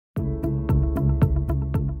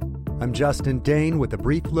I'm Justin Dane with a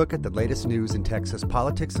brief look at the latest news in Texas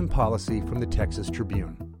politics and policy from the Texas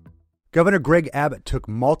Tribune. Governor Greg Abbott took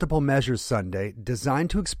multiple measures Sunday designed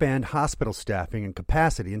to expand hospital staffing and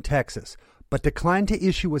capacity in Texas, but declined to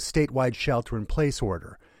issue a statewide shelter-in-place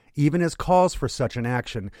order, even as calls for such an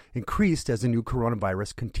action increased as the new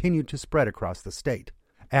coronavirus continued to spread across the state.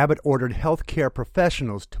 Abbott ordered healthcare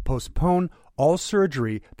professionals to postpone all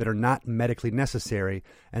surgery that are not medically necessary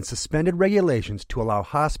and suspended regulations to allow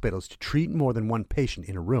hospitals to treat more than one patient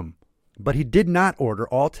in a room. But he did not order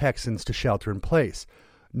all Texans to shelter in place,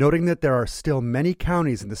 noting that there are still many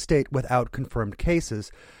counties in the state without confirmed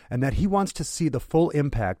cases and that he wants to see the full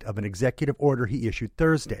impact of an executive order he issued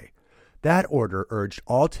Thursday. That order urged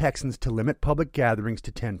all Texans to limit public gatherings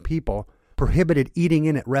to 10 people, prohibited eating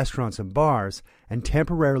in at restaurants and bars, and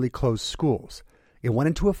temporarily closed schools. It went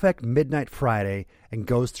into effect midnight Friday and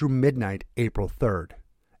goes through midnight April 3rd.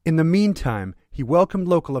 In the meantime, he welcomed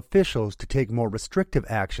local officials to take more restrictive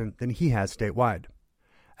action than he has statewide.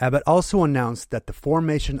 Abbott also announced that the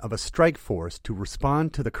formation of a strike force to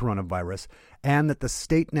respond to the coronavirus and that the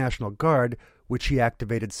State National Guard, which he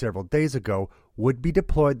activated several days ago, would be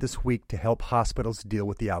deployed this week to help hospitals deal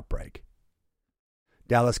with the outbreak.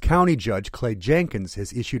 Dallas County Judge Clay Jenkins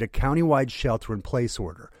has issued a countywide shelter-in-place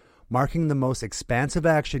order, marking the most expansive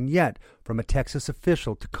action yet from a Texas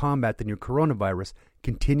official to combat the new coronavirus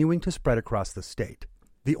continuing to spread across the state.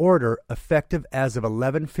 The order, effective as of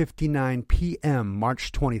 11:59 p.m.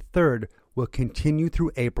 March 23rd, will continue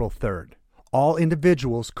through April 3rd. All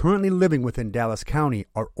individuals currently living within Dallas County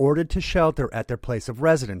are ordered to shelter at their place of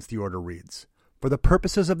residence, the order reads. For the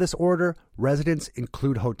purposes of this order, residents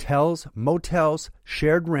include hotels, motels,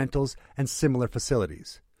 shared rentals, and similar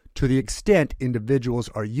facilities. To the extent individuals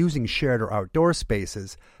are using shared or outdoor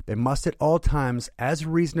spaces, they must at all times, as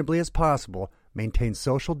reasonably as possible, maintain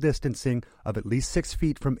social distancing of at least 6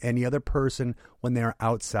 feet from any other person when they are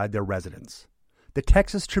outside their residence. The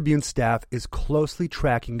Texas Tribune staff is closely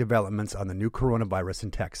tracking developments on the new coronavirus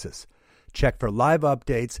in Texas. Check for live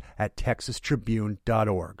updates at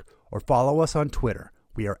texastribune.org or follow us on Twitter.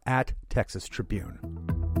 We are at Texas Tribune.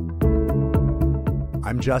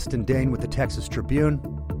 I'm Justin Dane with the Texas Tribune.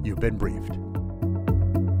 You've been briefed.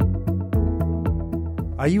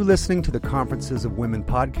 Are you listening to the Conferences of Women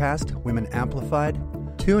podcast, Women Amplified?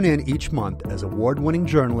 Tune in each month as award-winning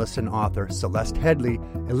journalist and author Celeste Headley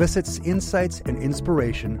elicits insights and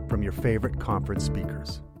inspiration from your favorite conference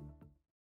speakers.